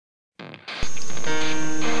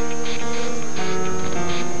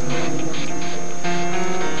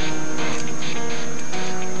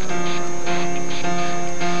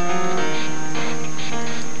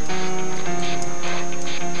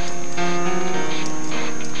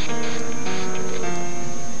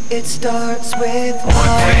It starts with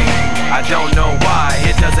one thing. I don't know why.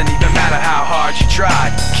 It doesn't even matter how hard you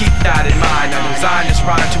try. Keep that in mind. I designed this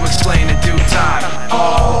rhyme to explain in due time.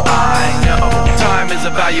 All I know, time is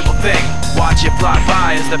a valuable thing. Watch it fly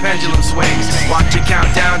by as the pendulum swings. Watch it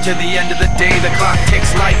count down to the end of the day. The clock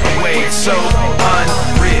takes life away. It's so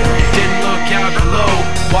unreal. Didn't look out below.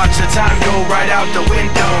 Watch the time go right out the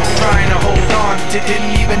window. Trying to hold on to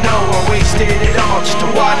didn't even know I wasted it all just to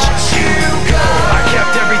watch you go. I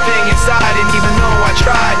kept everything inside, and even though I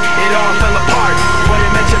tried, it all fell apart. What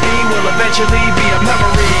it meant to me will eventually be a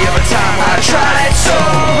memory of a time when I tried so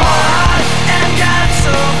hard and got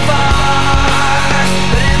so far,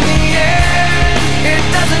 but in the end, it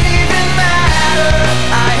doesn't even matter.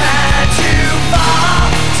 I had to fall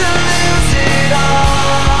to lose it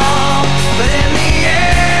all, but in the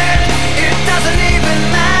end, it doesn't even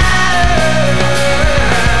matter.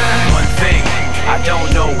 One thing, I don't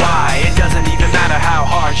know why. It doesn't even matter how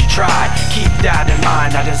hard you try. Keep that in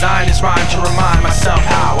mind. I designed this rhyme to remind myself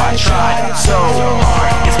how I tried so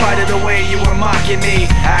hard. In spite of the way you were mocking me,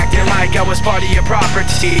 acting like I was part of your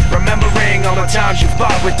property, remembering all the times you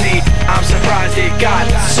fought with me, I'm surprised it got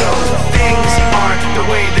so. Things aren't the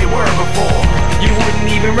way they were before. You wouldn't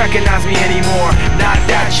even recognize me anymore. Not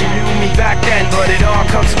that you knew me back then, but it all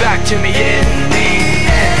comes back to me in the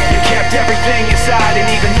end. You kept everything inside, and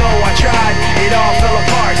even though I tried, it all fell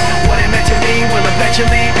apart. What it meant to me will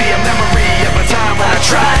eventually be a memory of a time when I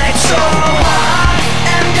tried so hard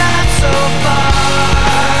and got so far,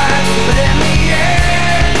 but in the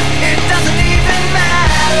end, it doesn't even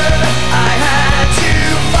matter. I had to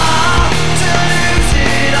fall to lose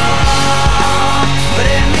it all, but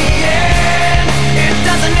in the end, it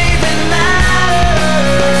doesn't even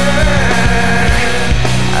matter.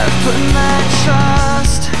 I've put my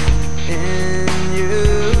trust in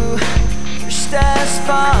you, pushed as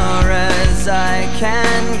far as I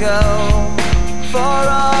can go. For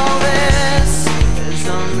all this, there's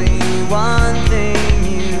only one thing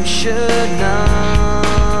you should know.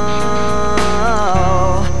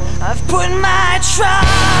 I've put my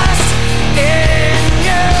trust in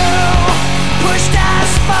you, pushed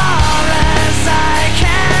as far as I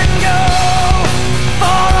can go.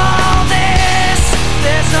 For all this,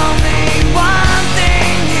 there's only one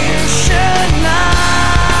thing you should know.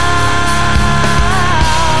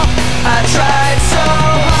 I tried so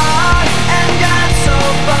hard and got so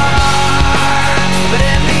far, but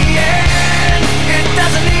in the end, it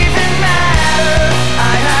doesn't even matter.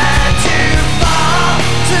 I had to fall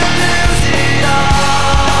to lose it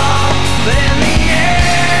all, but in the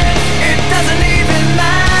end, it doesn't even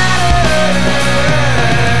matter.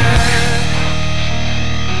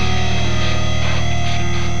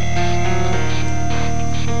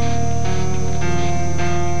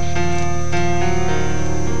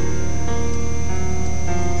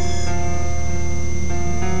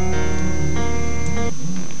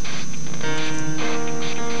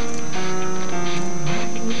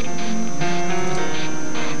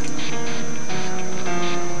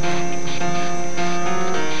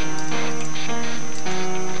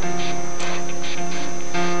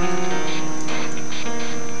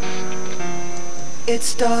 It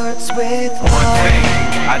starts with one thing.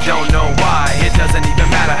 I don't know why. It doesn't even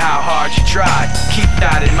matter how hard you try. Keep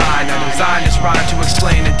that in mind. I designed this rhyme to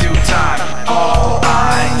explain in due time. All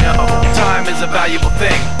I know, time is a valuable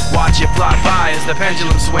thing. Watch it fly by as the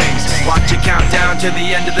pendulum swings. Watch it count down to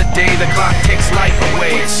the end of the day. The clock takes life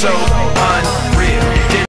away. It's so unreal.